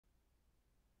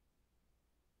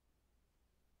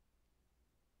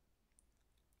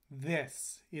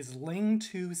This is LING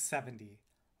 270,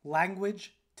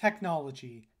 Language,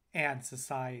 Technology, and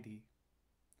Society.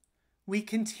 We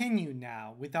continue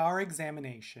now with our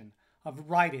examination of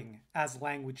writing as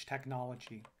language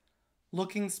technology,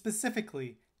 looking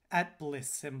specifically at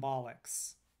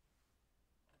Blissymbolics.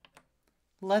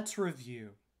 Let's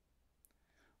review.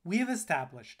 We have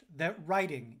established that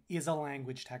writing is a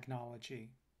language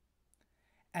technology,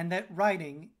 and that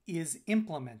writing is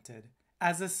implemented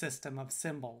as a system of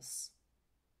symbols.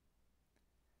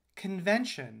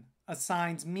 Convention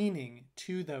assigns meaning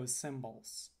to those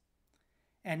symbols.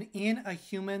 And in a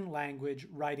human language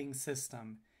writing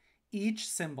system, each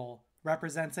symbol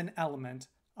represents an element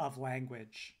of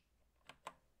language.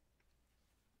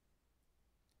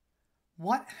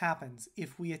 What happens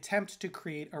if we attempt to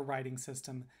create a writing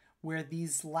system where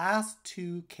these last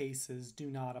two cases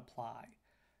do not apply?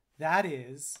 That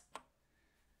is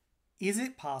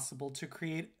it possible to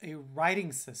create a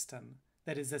writing system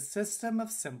that is a system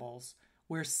of symbols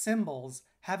where symbols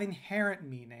have inherent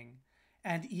meaning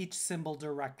and each symbol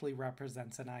directly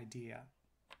represents an idea?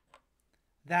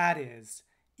 That is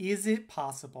it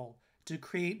possible to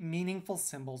create meaningful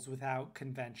symbols without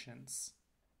conventions?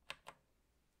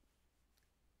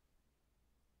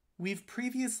 We've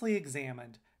previously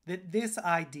examined that this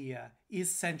idea is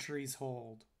centuries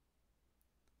old,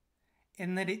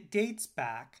 and that it dates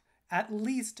back at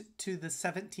least to the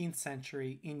 17th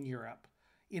century in Europe,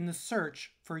 in the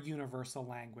search for universal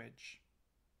language.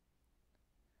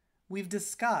 We've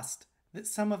discussed that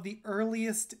some of the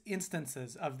earliest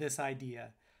instances of this idea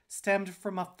stemmed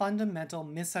from a fundamental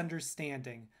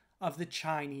misunderstanding of the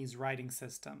Chinese writing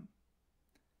system.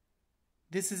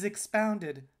 This is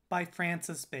expounded by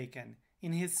Francis Bacon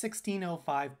in his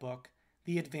 1605 book,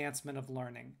 The Advancement of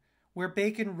Learning, where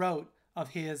Bacon wrote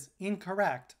of his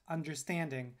incorrect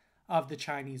understanding of the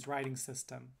Chinese writing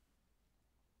system.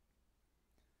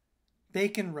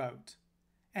 Bacon wrote,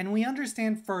 "And we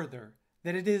understand further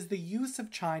that it is the use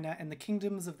of China and the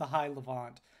kingdoms of the High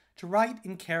Levant to write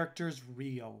in characters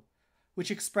real, which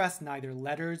express neither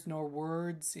letters nor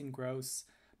words in gross,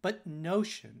 but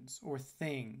notions or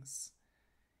things,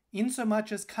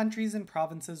 insomuch as countries and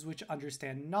provinces which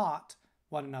understand not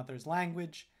one another's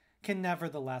language can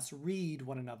nevertheless read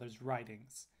one another's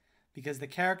writings, because the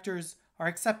characters are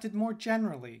accepted more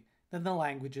generally than the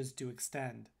languages do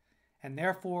extend, and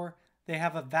therefore they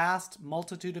have a vast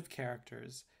multitude of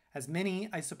characters, as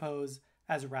many, I suppose,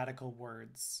 as radical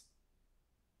words."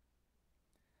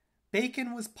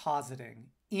 Bacon was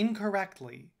positing,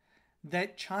 incorrectly,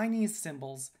 that Chinese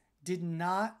symbols did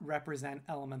not represent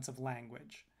elements of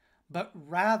language, but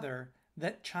rather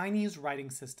that Chinese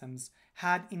writing systems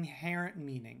had inherent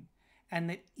meaning, and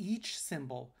that each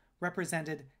symbol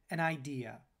represented an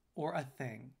idea or a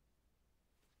thing.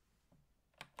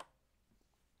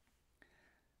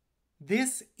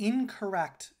 This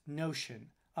incorrect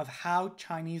notion of how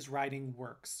Chinese writing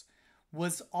works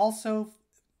was also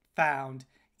found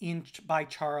by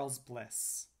Charles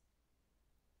Bliss.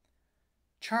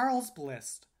 Charles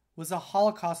Bliss was a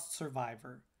Holocaust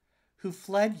survivor who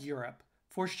fled Europe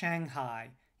for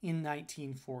Shanghai in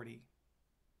 1940.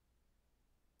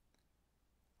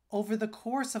 Over the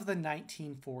course of the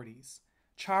 1940s,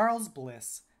 Charles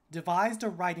Bliss devised a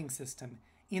writing system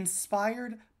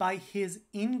inspired by his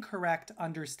incorrect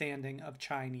understanding of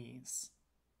Chinese.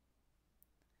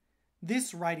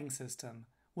 This writing system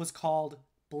was called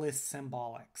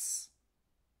Blissymbolics.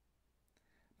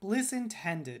 Bliss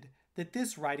intended that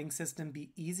this writing system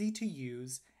be easy to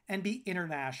use and be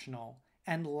international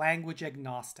and language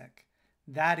agnostic.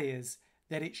 That is,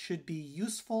 that it should be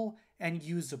useful and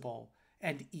usable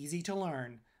and easy to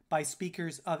learn by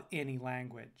speakers of any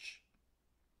language.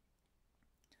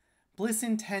 Bliss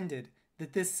intended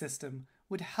that this system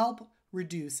would help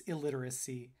reduce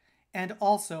illiteracy and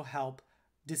also help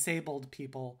disabled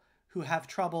people who have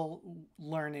trouble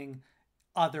learning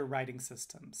other writing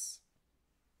systems.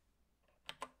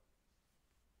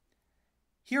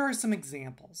 Here are some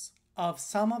examples of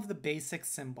some of the basic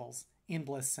symbols in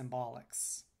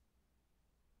Blissymbolics.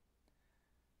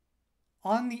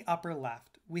 On the upper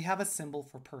left, we have a symbol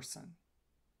for person.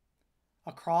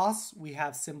 Across, we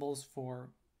have symbols for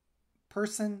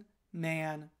person,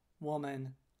 man,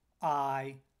 woman,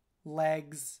 eye,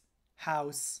 legs,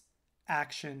 house,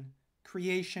 action,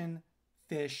 creation,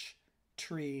 fish,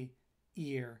 tree,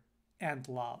 ear, and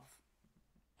love.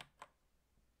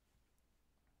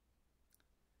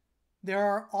 There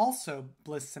are also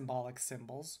Blissymbolic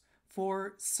symbols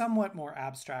for somewhat more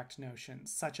abstract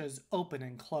notions, such as open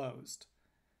and closed,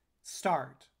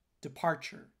 start,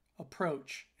 departure,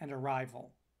 approach, and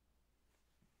arrival.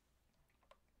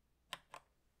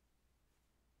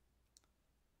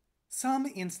 Some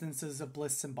instances of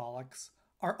bliss symbolics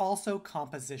are also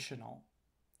compositional.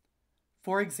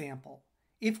 For example,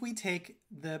 if we take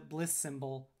the bliss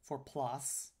symbol for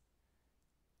plus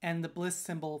and the bliss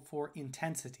symbol for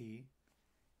intensity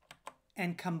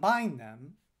and combine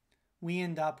them, we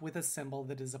end up with a symbol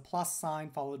that is a plus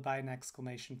sign followed by an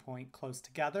exclamation point close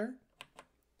together.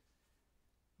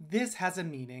 This has a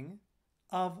meaning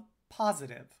of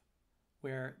positive,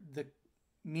 where the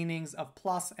meanings of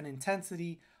plus and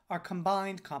intensity are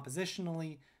combined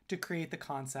compositionally to create the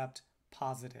concept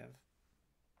positive.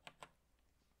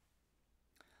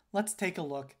 Let's take a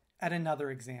look at another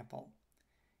example.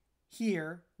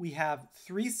 Here we have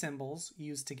three symbols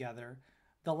used together,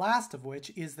 the last of which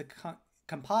is the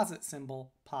composite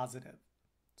symbol positive.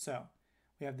 So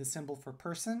we have the symbol for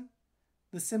person,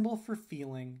 the symbol for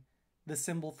feeling, the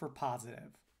symbol for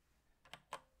positive.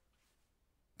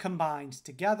 Combined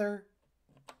together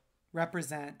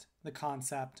represent the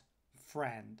concept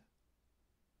friend.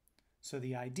 So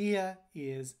the idea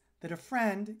is that a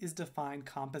friend is defined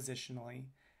compositionally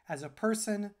as a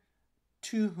person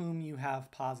to whom you have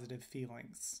positive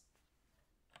feelings.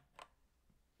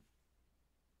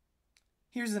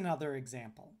 Here's another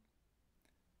example.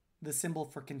 The symbol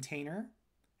for container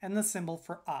and the symbol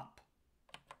for up.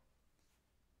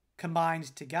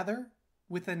 Combined together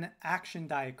with an action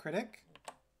diacritic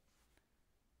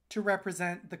to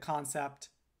represent the concept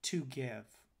to give.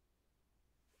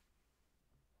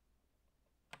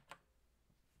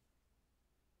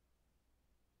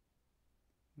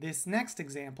 This next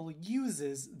example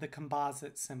uses the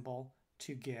composite symbol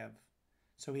to give.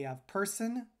 So we have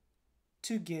person,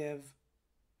 to give,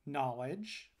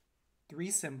 knowledge,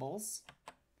 three symbols,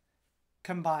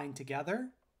 combined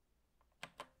together,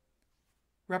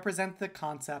 represent the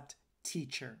concept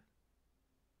teacher.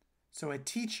 So a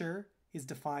teacher is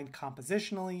defined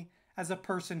compositionally as a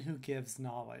person who gives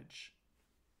knowledge.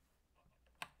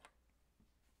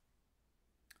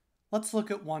 Let's look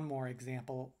at one more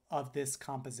example of this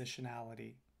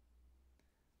compositionality.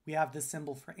 We have the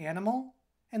symbol for animal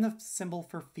and the symbol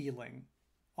for feeling,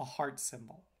 a heart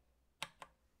symbol.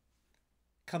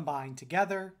 Combined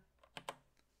together,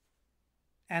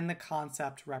 and the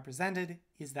concept represented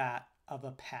is that of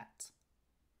a pet.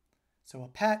 So a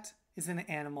pet is an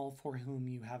animal for whom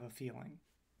you have a feeling.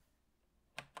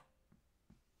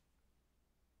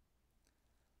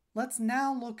 Let's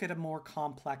now look at a more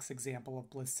complex example of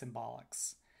bliss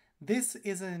symbolics. This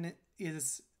is an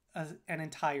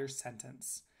entire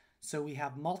sentence. So we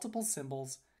have multiple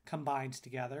symbols combined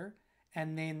together,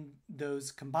 and then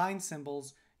those combined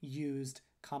symbols used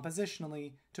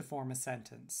compositionally to form a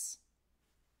sentence.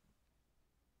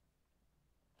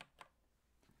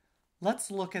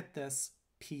 Let's look at this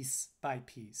piece by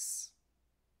piece.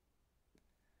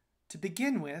 To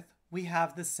begin with, we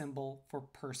have the symbol for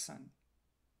person.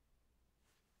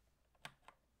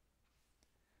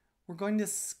 We're going to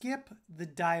skip the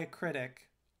diacritic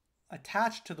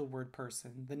attached to the word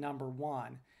person, the number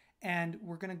 1, and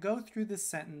we're going to go through this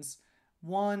sentence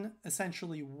one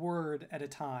essentially word at a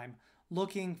time,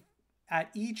 looking at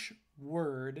each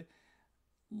word,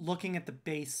 looking at the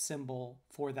base symbol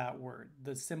for that word,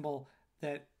 the symbol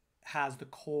that has the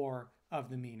core of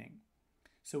the meaning.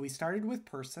 So we started with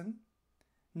person.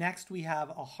 Next, we have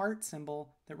a heart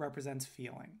symbol that represents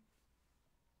feeling.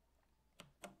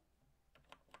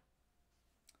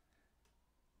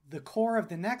 The core of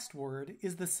the next word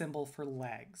is the symbol for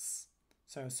legs.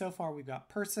 So far we've got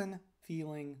person,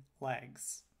 feeling,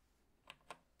 legs.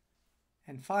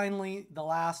 And finally, the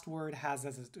last word has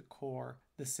as its core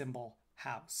the symbol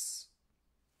house.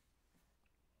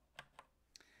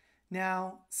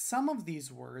 Now, some of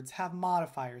these words have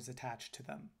modifiers attached to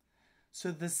them.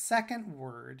 So the second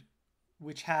word,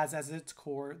 which has as its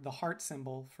core the heart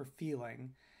symbol for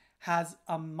feeling, has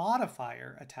a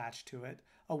modifier attached to it,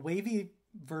 a wavy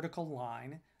vertical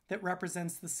line that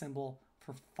represents the symbol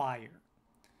for fire.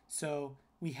 So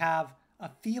we have a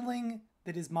feeling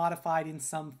that is modified in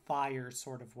some fire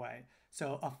sort of way.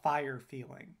 So a fire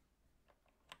feeling.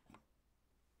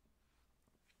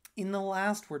 In the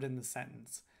last word in the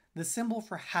sentence, the symbol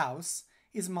for house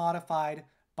is modified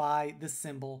by the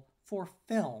symbol for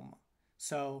film.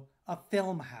 So a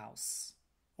film house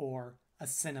or a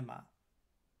cinema.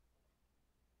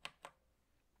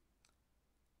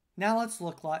 Now let's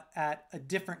look at a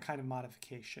different kind of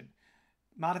modification.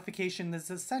 Modification that's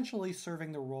essentially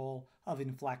serving the role of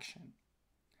inflection.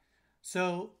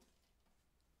 So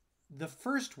the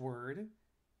first word,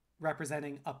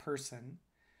 representing a person,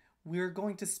 we're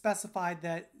going to specify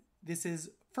that this is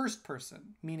first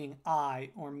person, meaning I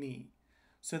or me.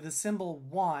 So the symbol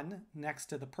 1 next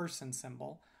to the person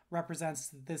symbol represents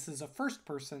that this is a first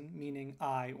person, meaning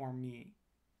I or me.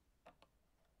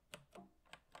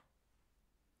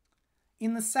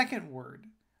 In the second word,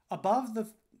 above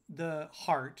the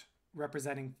heart,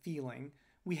 representing feeling,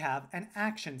 we have an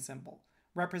action symbol,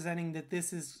 representing that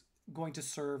this is going to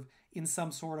serve in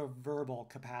some sort of verbal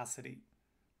capacity.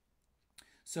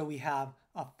 So we have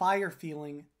a fire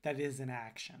feeling that is an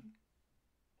action.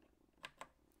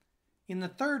 In the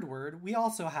third word, we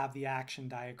also have the action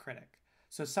diacritic,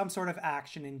 so some sort of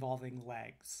action involving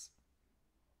legs.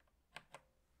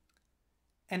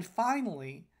 And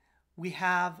finally, we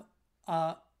have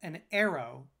an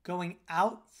arrow going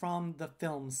out from the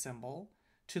film symbol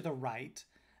to the right,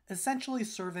 essentially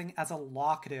serving as a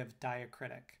locative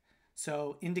diacritic,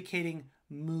 so indicating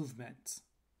movement.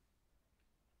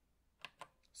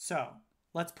 So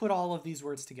let's put all of these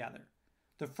words together.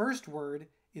 The first word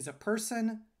is a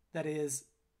person that is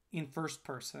in first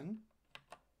person,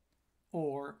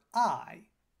 or I.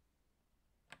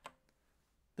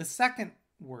 The second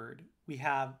word, we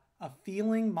have a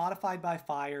feeling modified by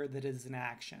fire that is an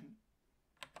action.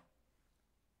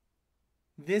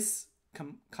 This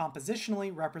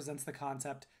compositionally represents the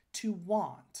concept to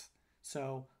want.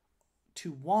 So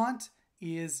to want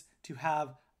is to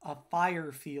have a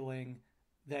fire feeling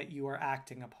that you are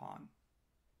acting upon.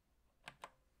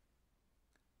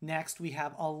 Next, we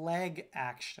have a leg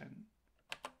action.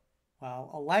 Well,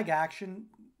 a leg action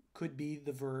could be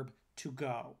the verb to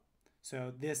go.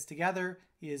 So this together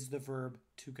is the verb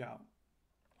to go.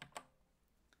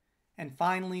 And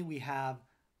finally, we have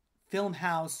film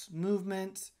house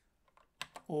movement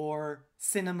or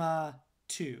cinema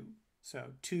to. So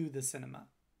to the cinema.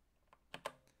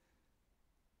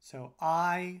 So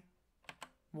I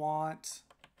want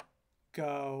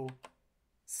go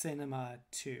cinema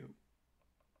to.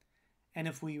 And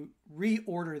if we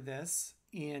reorder this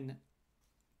in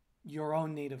your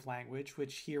own native language,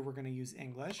 which here we're going to use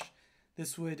English,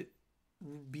 this would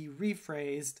be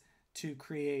rephrased to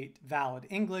create valid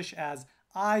English as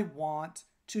I want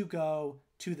to go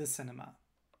to the cinema.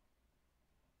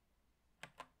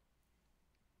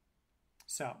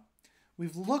 So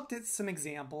we've looked at some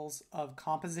examples of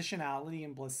compositionality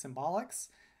in Blissymbolics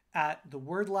at the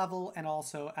word level and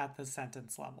also at the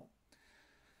sentence level.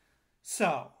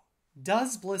 So,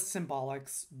 does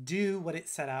Blissymbolics do what it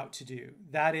set out to do?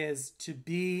 That is, to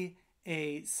be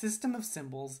a system of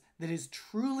symbols that is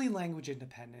truly language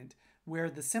independent, where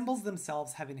the symbols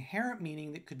themselves have inherent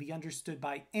meaning that could be understood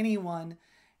by anyone,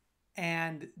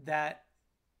 and that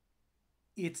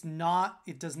it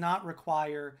does not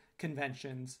require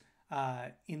conventions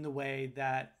in the way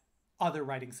that other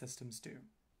writing systems do.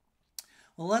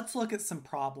 Well, let's look at some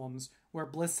problems where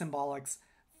Blissymbolics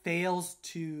fails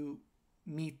to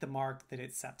meet the mark that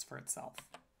it sets for itself.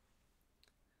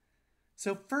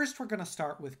 So first we're going to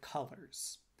start with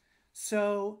colors.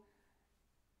 So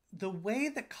the way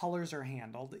that colors are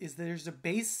handled is that there's a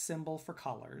base symbol for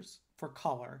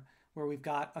color, where we've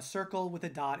got a circle with a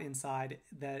dot inside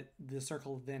that the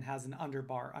circle then has an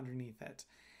underbar underneath it.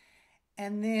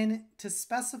 And then to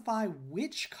specify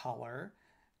which color,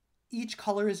 each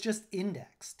color is just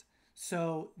indexed.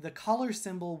 So the color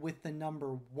symbol with the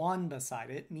number 1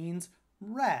 beside it means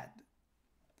red.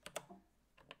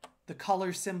 The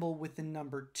color symbol with the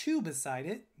number 2 beside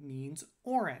it means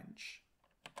orange.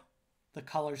 The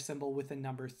color symbol with the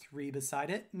number 3 beside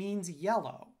it means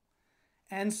yellow.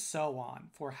 And so on,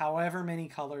 for however many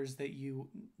colors that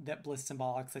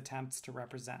Blissymbolics attempts to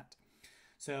represent.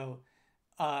 So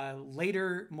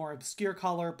later, more obscure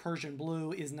color, Persian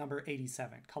blue, is number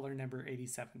 87, color number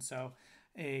 87. So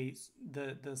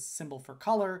the symbol for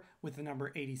color with the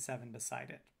number 87 beside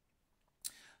it.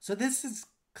 So this is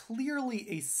clearly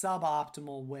a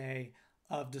suboptimal way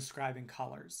of describing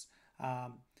colors.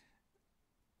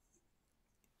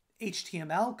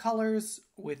 HTML colors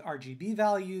with RGB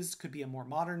values could be a more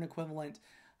modern equivalent,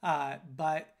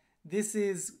 but this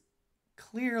is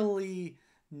clearly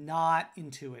not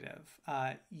intuitive.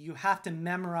 You have to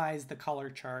memorize the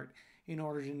color chart in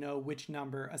order to know which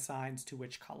number assigns to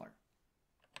which color.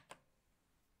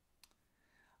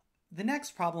 The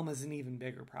next problem is an even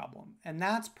bigger problem, and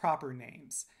that's proper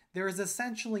names. There is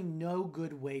essentially no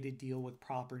good way to deal with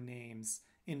proper names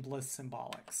in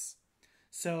Blissymbolics.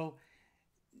 So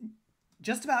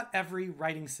just about every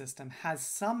writing system has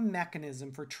some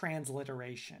mechanism for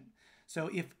transliteration. So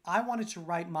if I wanted to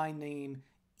write my name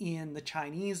in the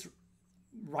Chinese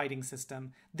writing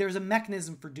system, there's a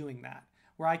mechanism for doing that,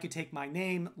 where I could take my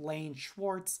name, Lane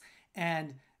Schwartz,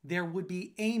 and there would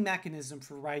be a mechanism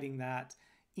for writing that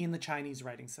in the Chinese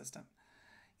writing system.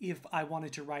 If I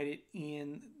wanted to write it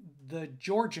in the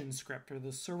Georgian script or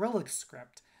the Cyrillic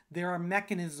script, there are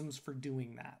mechanisms for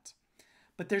doing that.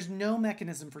 But there's no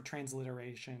mechanism for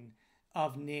transliteration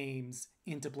of names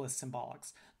into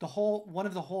Blissymbolics. One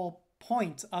of the whole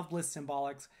point of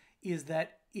Blissymbolics is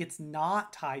that it's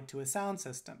not tied to a sound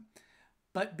system.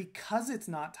 But because it's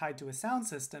not tied to a sound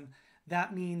system,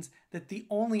 that means that the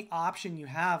only option you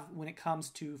have when it comes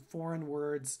to foreign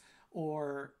words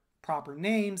or proper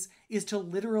names is to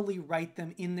literally write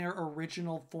them in their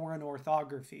original foreign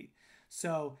orthography.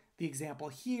 So the example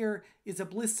here is a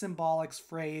Blissymbolics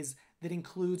phrase that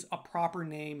includes a proper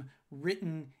name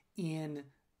written in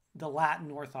the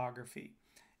Latin orthography.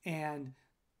 And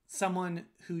someone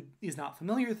who is not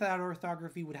familiar with that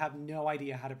orthography would have no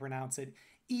idea how to pronounce it,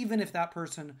 even if that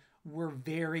person were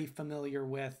very familiar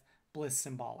with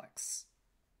Blissymbolics.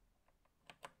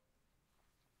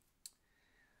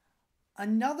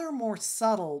 Another more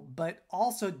subtle but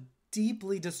also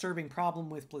deeply disturbing problem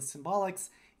with Blissymbolics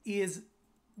is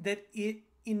that it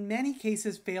in many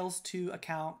cases fails to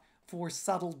account for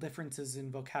subtle differences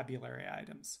in vocabulary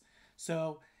items.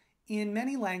 So in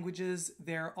many languages,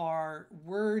 there are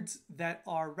words that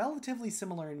are relatively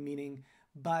similar in meaning,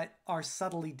 but are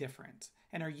subtly different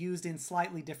and are used in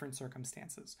slightly different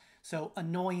circumstances. So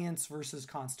annoyance versus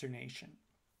consternation.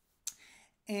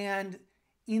 And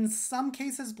in some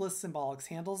cases, Blissymbolics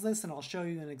handles this, and I'll show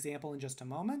you an example in just a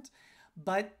moment,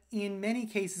 but in many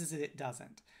cases it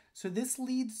doesn't. So this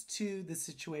leads to the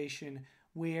situation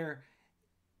where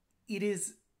it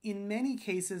is in many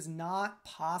cases not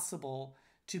possible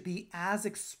to be as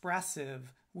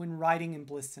expressive when writing in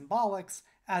Blissymbolics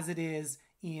as it is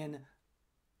in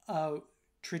a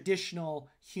traditional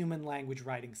human language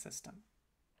writing system.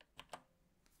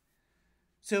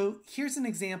 So here's an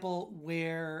example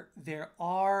where there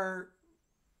are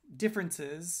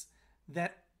differences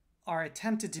that are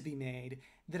attempted to be made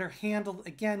that are handled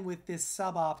again with this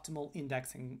suboptimal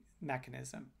indexing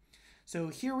mechanism. So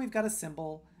here we've got a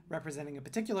symbol representing a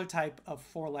particular type of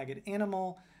four-legged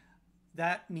animal.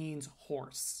 That means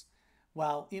horse.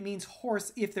 Well, it means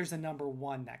horse if there's a number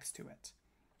 1 next to it.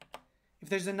 If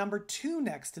there's a number 2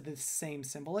 next to the same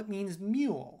symbol, it means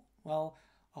mule. Well,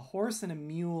 a horse and a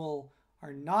mule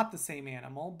are not the same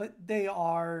animal, but they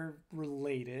are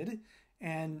related.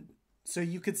 And so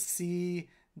you could see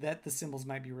that the symbols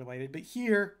might be related, but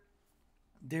here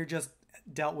they're just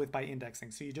dealt with by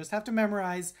indexing. So you just have to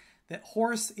memorize that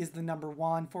horse is the number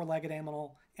 1 four-legged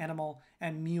animal,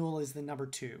 and mule is the number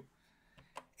 2.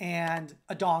 And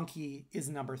a donkey is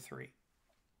number 3.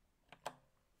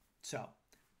 So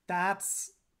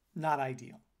that's not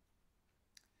ideal.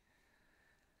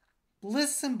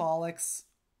 Blissymbolics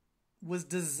was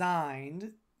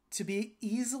designed to be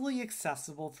easily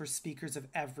accessible for speakers of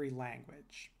every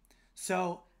language.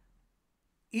 So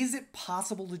is it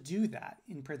possible to do that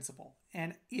in principle?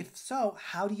 And if so,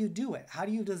 how do you do it? How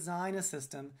do you design a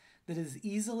system that is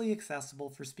easily accessible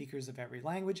for speakers of every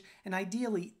language and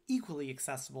ideally equally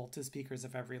accessible to speakers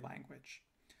of every language?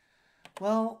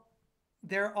 Well,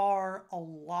 there are a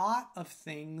lot of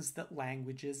things that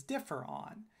languages differ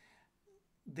on.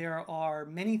 There are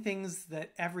many things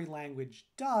that every language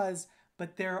does,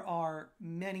 but there are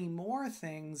many more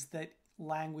things that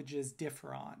languages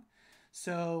differ on.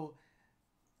 So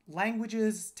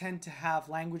languages tend to have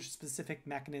language-specific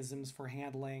mechanisms for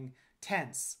handling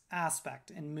tense,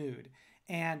 aspect, and mood.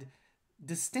 And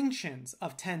distinctions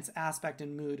of tense, aspect,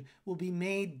 and mood will be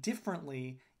made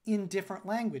differently in different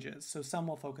languages. So some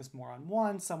will focus more on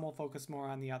one, some will focus more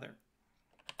on the other.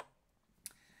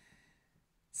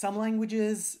 Some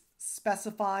languages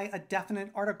specify a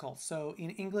definite article. So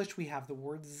in English, we have the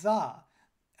word the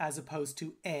as opposed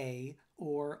to a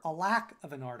or a lack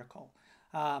of an article.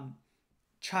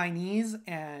 Chinese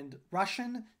and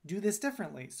Russian do this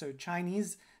differently. So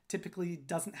Chinese typically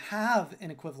doesn't have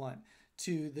an equivalent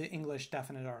to the English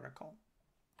definite article.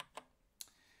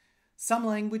 Some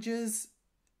languages,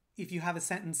 if you have a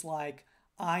sentence like,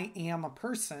 I am a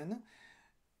person,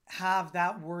 have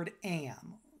that word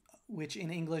am, which in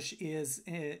English is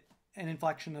an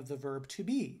inflection of the verb to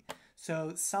be.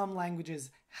 So some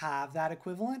languages have that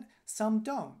equivalent, some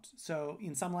don't. So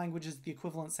in some languages, the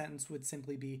equivalent sentence would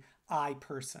simply be I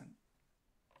person.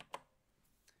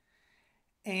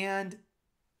 And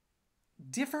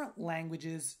different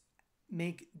languages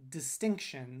make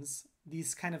distinctions,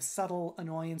 these kind of subtle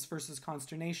annoyance versus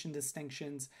consternation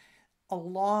distinctions,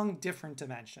 along different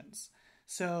dimensions.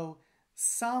 So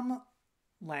some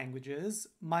languages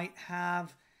might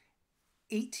have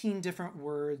 18 different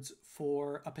words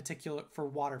for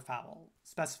waterfowl,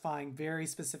 specifying very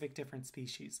specific different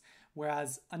species,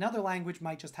 whereas another language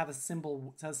might just have a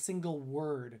single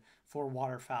word for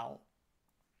waterfowl.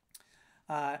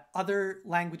 Other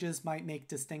languages might make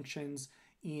distinctions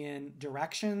in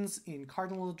directions, in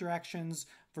cardinal directions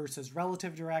versus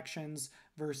relative directions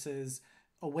versus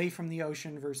away from the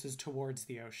ocean versus towards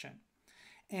the ocean.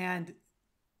 And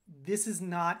this is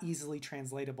not easily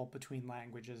translatable between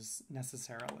languages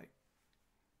necessarily.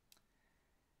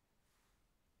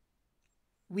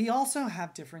 We also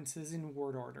have differences in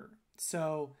word order.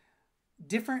 So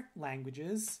different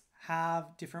languages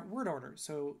have different word orders.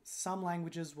 So some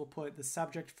languages will put the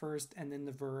subject first and then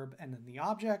the verb and then the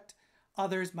object.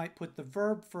 Others might put the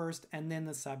verb first and then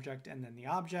the subject and then the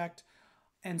object,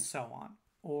 and so on,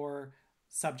 or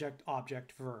subject,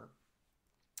 object, verb.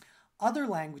 Other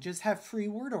languages have free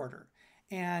word order,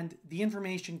 and the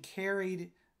information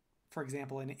carried, for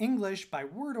example, in English by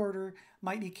word order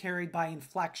might be carried by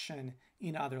inflection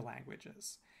in other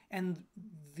languages. And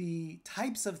the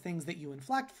types of things that you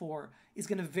inflect for is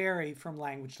going to vary from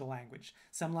language to language.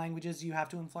 Some languages you have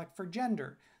to inflect for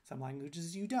gender, some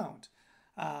languages you don't.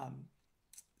 And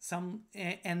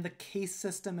the case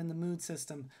system and the mood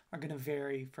system are going to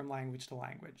vary from language to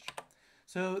language.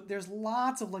 So there's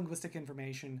lots of linguistic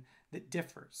information that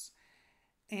differs.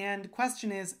 And the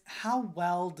question is, how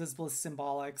well does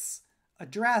Blissymbolics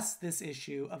address this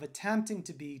issue of attempting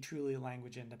to be truly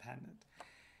language independent?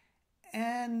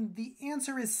 And the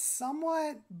answer is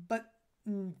somewhat, but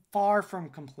far from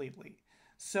completely.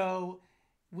 So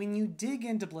when you dig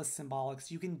into Blissymbolics,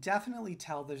 you can definitely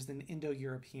tell there's an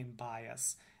Indo-European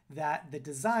bias, that the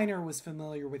designer was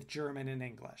familiar with German and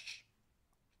English.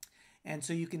 And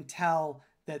so you can tell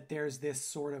that there's this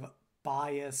sort of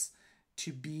bias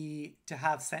to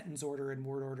have sentence order and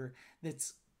word order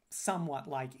that's somewhat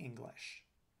like English.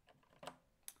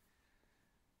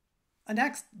 A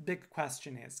next big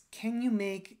question is, can you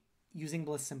make, using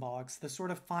Blissymbolics, the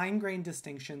sort of fine-grained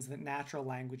distinctions that natural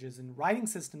languages and writing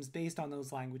systems based on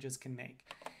those languages can make?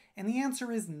 And the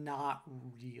answer is not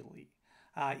really.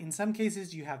 In some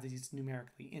cases, you have these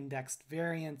numerically indexed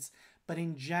variants, but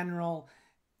in general,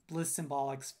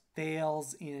 Blissymbolics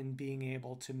fails in being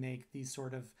able to make these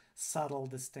sort of subtle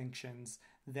distinctions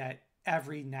that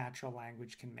every natural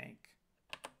language can make.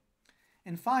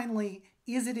 And finally,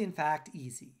 is it in fact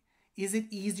easy? Is it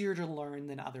easier to learn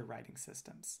than other writing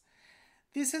systems?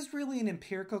 This is really an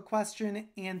empirical question,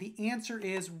 and the answer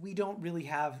is we don't really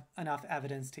have enough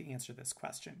evidence to answer this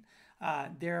question.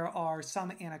 There are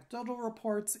some anecdotal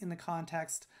reports in the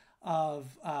context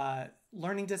of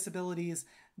learning disabilities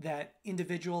that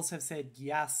individuals have said,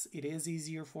 yes, it is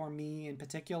easier for me in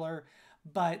particular,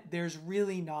 but there's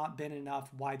really not been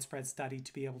enough widespread study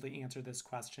to be able to answer this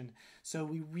question. So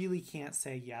we really can't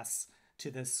say yes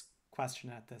to this question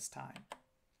at this time.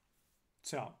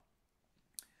 So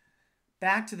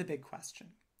back to the big question.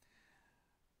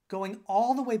 Going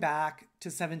all the way back to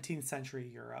 17th century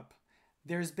Europe,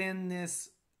 there's been this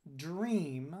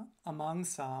dream among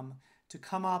some to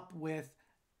come up with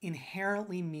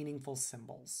inherently meaningful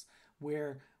symbols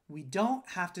where we don't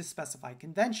have to specify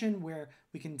convention, where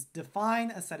we can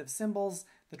define a set of symbols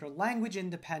that are language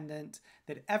independent,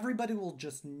 that everybody will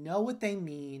just know what they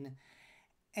mean,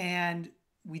 and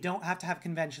we don't have to have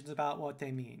conventions about what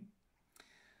they mean.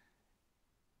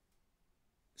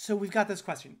 So we've got this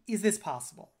question, is this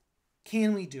possible?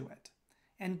 Can we do it?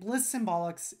 And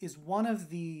Blissymbolics is one of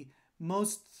the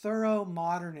most thorough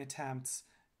modern attempts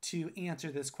to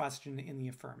answer this question in the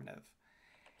affirmative.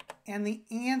 And the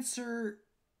answer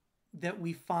that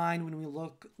we find when we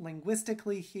look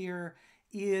linguistically here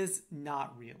is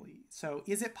not really. So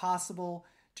is it possible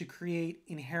to create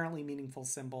inherently meaningful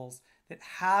symbols that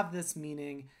have this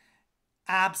meaning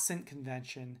absent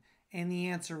convention? And the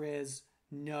answer is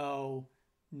no,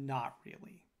 not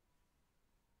really.